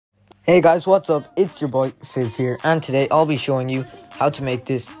Hey guys, what's up? It's your boy Fizz here, and today I'll be showing you how to make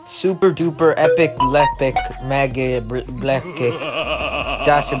this super duper epic lepic mega black kick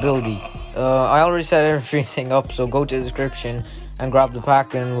dash ability. I already set everything up, so go to the description and grab the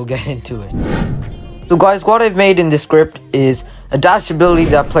pack and we'll get into it. So guys, what I've made in this script is a dash ability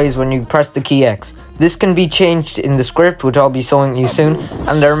that plays when you press the key X. This can be changed in the script, which I'll be showing you soon,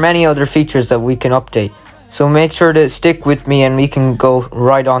 and there are many other features that we can update. So make sure to stick with me and we can go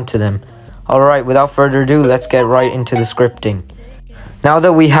right on to them. Alright, without further ado, let's get right into the scripting. Now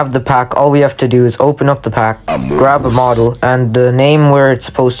that we have the pack, all we have to do is open up the pack, grab a model, and the name where it's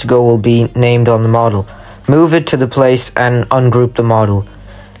supposed to go will be named on the model. Move it to the place and ungroup the model.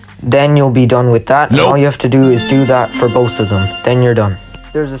 Then you'll be done with that. Nope. All you have to do is do that for both of them. Then you're done.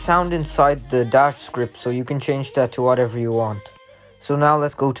 There's a sound inside the dash script, so you can change that to whatever you want. So now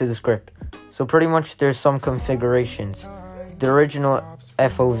let's go to the script. So pretty much there's some configurations. The original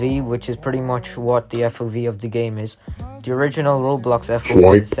FOV, which is pretty much what the FOV of the game is. The original Roblox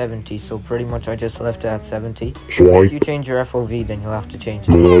FOV is 70, so pretty much I just left it at 70. If you change your FOV, then you'll have to change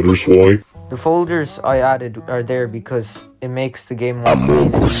that. The folders I added are there because it makes the game more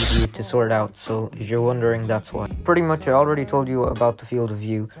clean and easy to sort out, so if you're wondering, that's why. Pretty much I already told you about the field of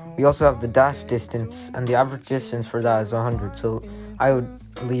view. We also have the dash distance, and the average distance for that is 100, so I would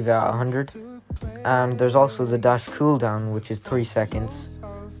leave it at 100. And there's also the dash cooldown, which is 3 seconds,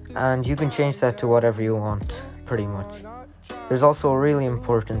 and you can change that to whatever you want, pretty much. There's also a really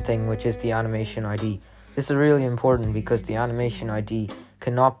important thing, which is the animation ID. This is really important because the animation ID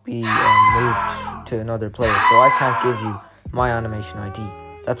cannot be moved to another player, so I can't give you my animation ID.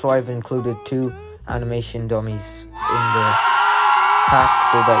 That's why I've included 2 animation dummies in the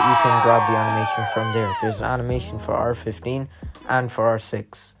pack so that you can grab the animation from there. There's an animation for R15 and for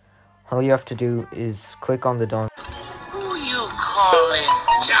R6. All you have to do is click on the dummy. Who you calling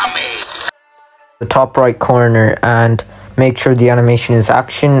dummy? The top right corner and make sure the animation is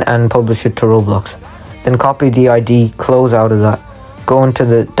action and publish it to Roblox. Then copy the ID, close out of that, go into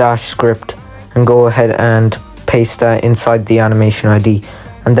the dash script and go ahead and paste that inside the animation ID,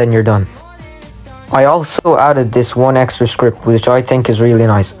 and then you're done. I also added this one extra script which I think is really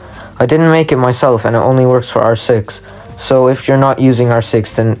nice. I didn't make it myself and it only works for R6. So if you're not using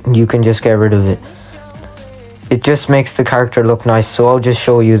R6, then you can just get rid of it. It just makes the character look nice, so I'll just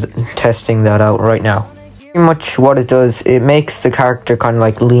show you testing that out right now. Pretty much what it does, it makes the character kind of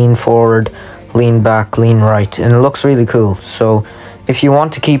like lean forward, lean back, lean right, and it looks really cool. So if you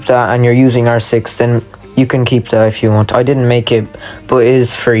want to keep that and you're using R6, then you can keep that if you want. I didn't make it, but it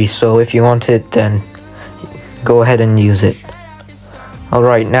is free, so if you want it, then go ahead and use it.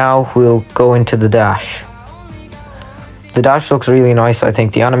 Alright, now we'll go into the dash. The dash looks really nice. I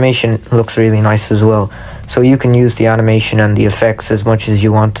think the animation looks really nice as well. So you can use the animation and the effects as much as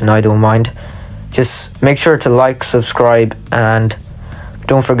you want, and I don't mind. Just make sure to like, subscribe, and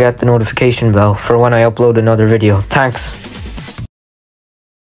don't forget the notification bell for when I upload another video. Thanks.